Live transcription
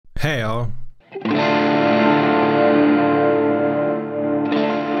Hey all!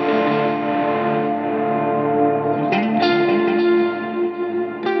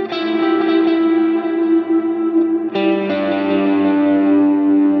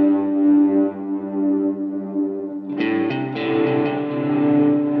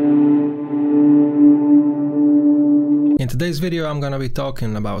 In today's video I'm gonna be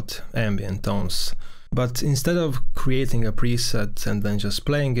talking about ambient tones. But instead of creating a preset and then just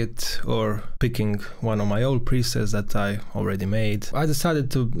playing it, or picking one of my old presets that I already made, I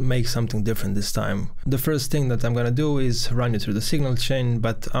decided to make something different this time. The first thing that I'm gonna do is run it through the signal chain,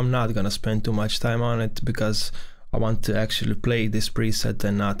 but I'm not gonna spend too much time on it because I want to actually play this preset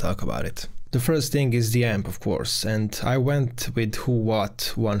and not talk about it. The first thing is the amp, of course, and I went with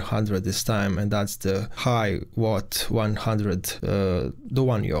Watt 100 this time, and that's the high Watt 100, the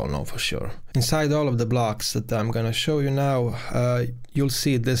one you all know for sure. Inside all of the blocks that I'm gonna show you now, you'll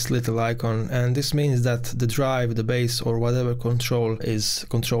see this little icon, and this means that the drive, the bass, or whatever control is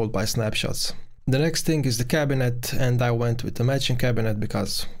controlled by snapshots. The next thing is the cabinet, and I went with the matching cabinet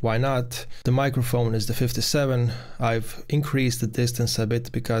because why not? The microphone is the 57. I've increased the distance a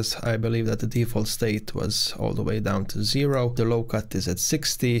bit because I believe that the default state was all the way down to 0. The low cut is at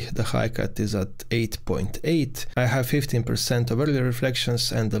 60, the high cut is at 8.8. I have 15% of early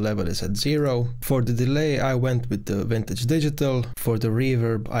reflections and the level is at 0. For the delay I went with the vintage digital. For the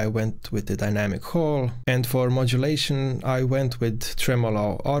reverb I went with the dynamic hall, and for modulation I went with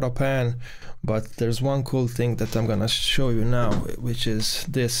tremolo auto pan. But there's one cool thing that I'm gonna show you now, which is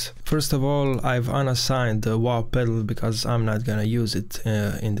this. First of all, I've unassigned the wah pedal because I'm not gonna use it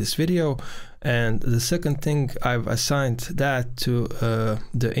in this video. And the second thing, I've assigned that to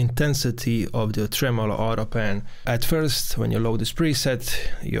the intensity of the tremolo auto pan. At first, when you load this preset,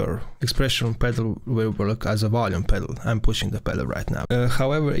 your expression pedal will work as a volume pedal. I'm pushing the pedal right now.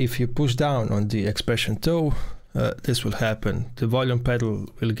 However, if you push down on the expression toe, this will happen. The volume pedal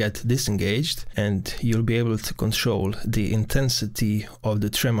will get disengaged and you'll be able to control the intensity of the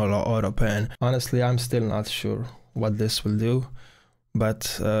tremolo auto pan. Honestly, I'm still not sure what this will do,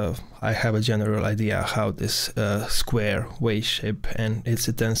 but I have a general idea how this square wave shape and its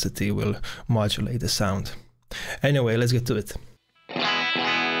intensity will modulate the sound. Anyway, let's get to it.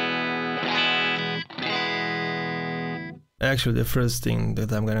 Actually, the first thing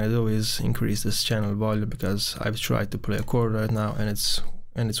that I'm gonna do is increase this channel volume because I've tried to play a chord right now and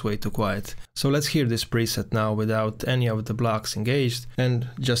it's way too quiet. So let's hear this preset now without any of the blocks engaged, and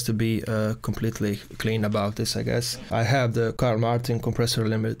just to be completely clean about this, I guess, I have the Carl Martin compressor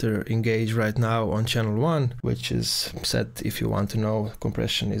limiter engaged right now on channel 1, which is set, if you want to know,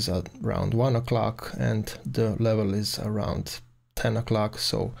 compression is at around 1 o'clock and the level is around 10 o'clock,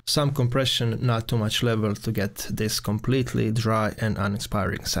 so some compression, not too much level to get this completely dry and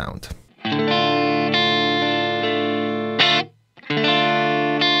uninspiring sound.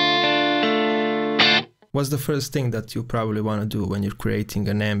 What's the first thing that you probably want to do when you're creating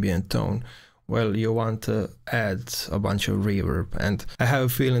an ambient tone? Well, you want to add a bunch of reverb, and I have a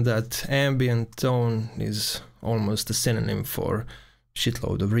feeling that ambient tone is almost a synonym for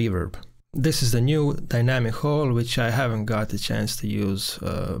shitload of reverb. This is the new dynamic hall, which I haven't got a chance to use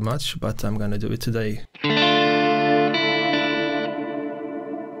much, but I'm gonna do it today.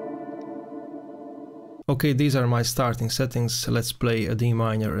 Okay, these are my starting settings. Let's play a D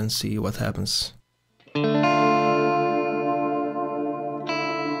minor and see what happens.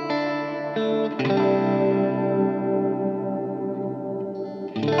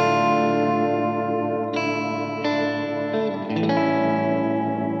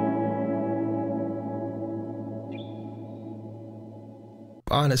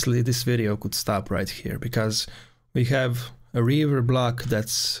 Honestly, this video could stop right here because we have a reverb block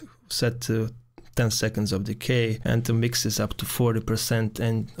that's set to 10 seconds of decay and to mix this up to 40%,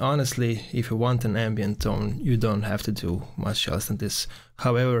 and honestly, if you want an ambient tone, you don't have to do much else than this.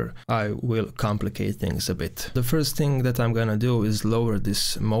 However, I will complicate things a bit. The first thing that I'm gonna do is lower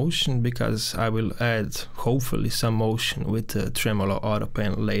this motion because I will add hopefully some motion with the tremolo auto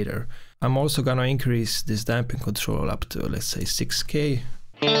pan later. I'm also gonna increase this damping control up to, let's say, 6K.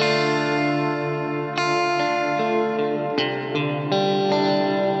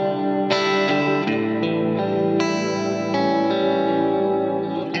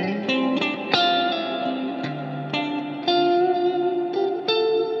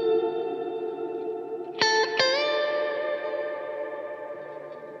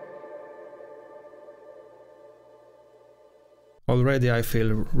 Already I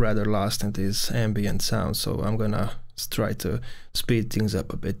feel rather lost in this ambient sound, so I'm gonna try to speed things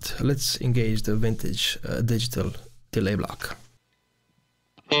up a bit. Let's engage the vintage digital delay block.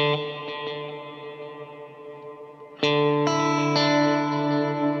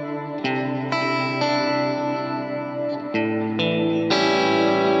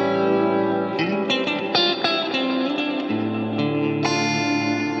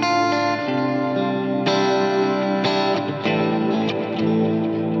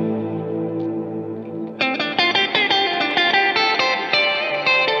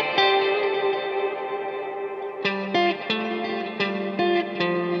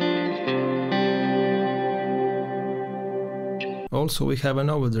 Also, we have an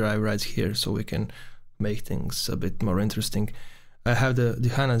overdrive right here, so we can make things a bit more interesting. I have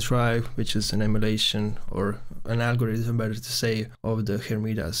the HANA drive, which is an emulation, or an algorithm, better to say, of the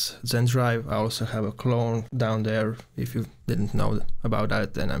Hermida's Zen drive. I also have a clone down there. If you didn't know about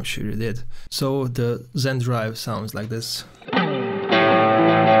that, then I'm sure you did. So the Zen drive sounds like this.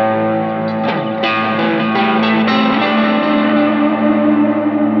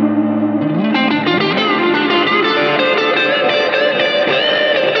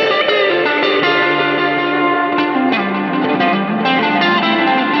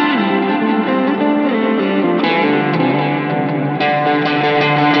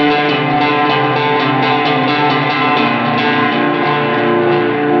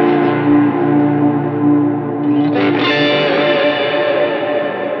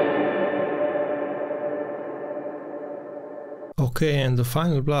 Okay, and the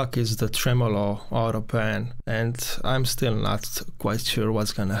final block is the tremolo auto pan, and I'm still not quite sure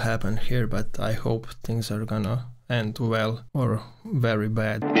what's gonna happen here, but I hope things are gonna end well or very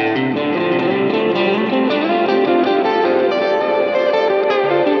bad.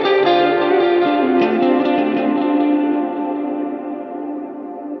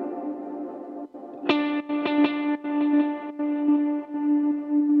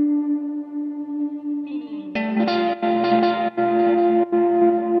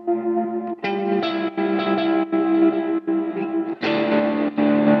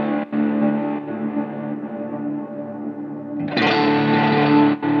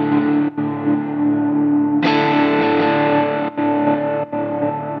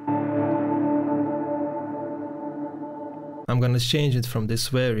 I'm gonna change it from this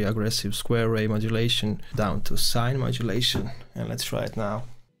very aggressive square wave modulation down to sine modulation, and let's try it now.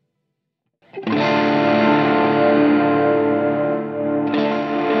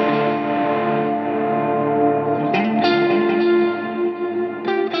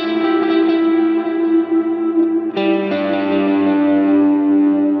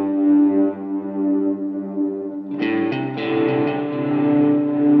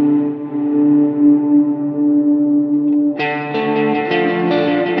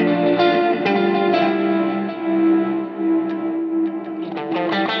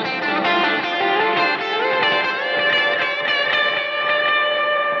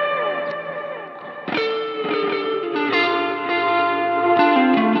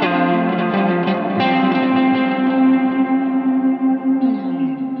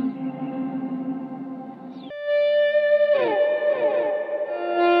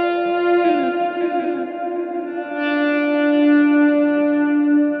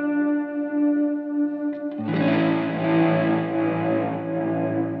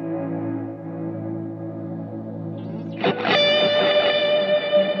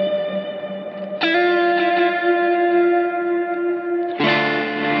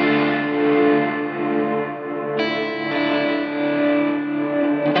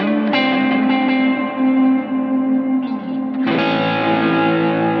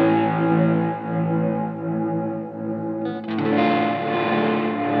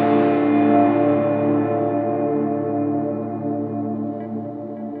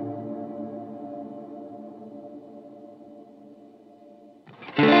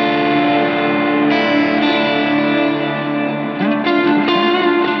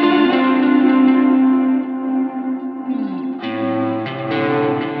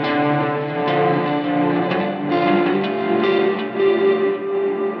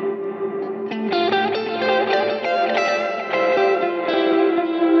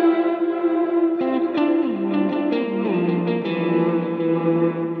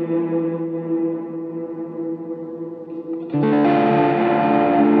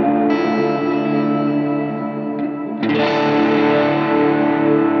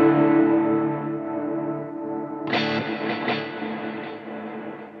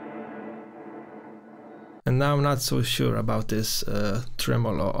 And now I'm not so sure about this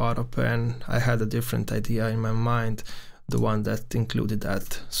tremolo auto pan. I had a different idea in my mind, the one that included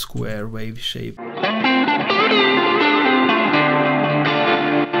that square wave shape.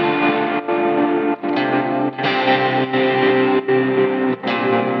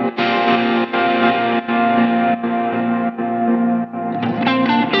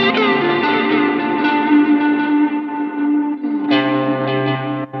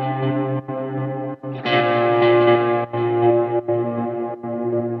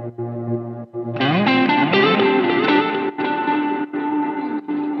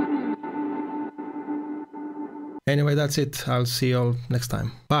 Anyway, that's it. I'll see you all next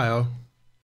time. Bye all.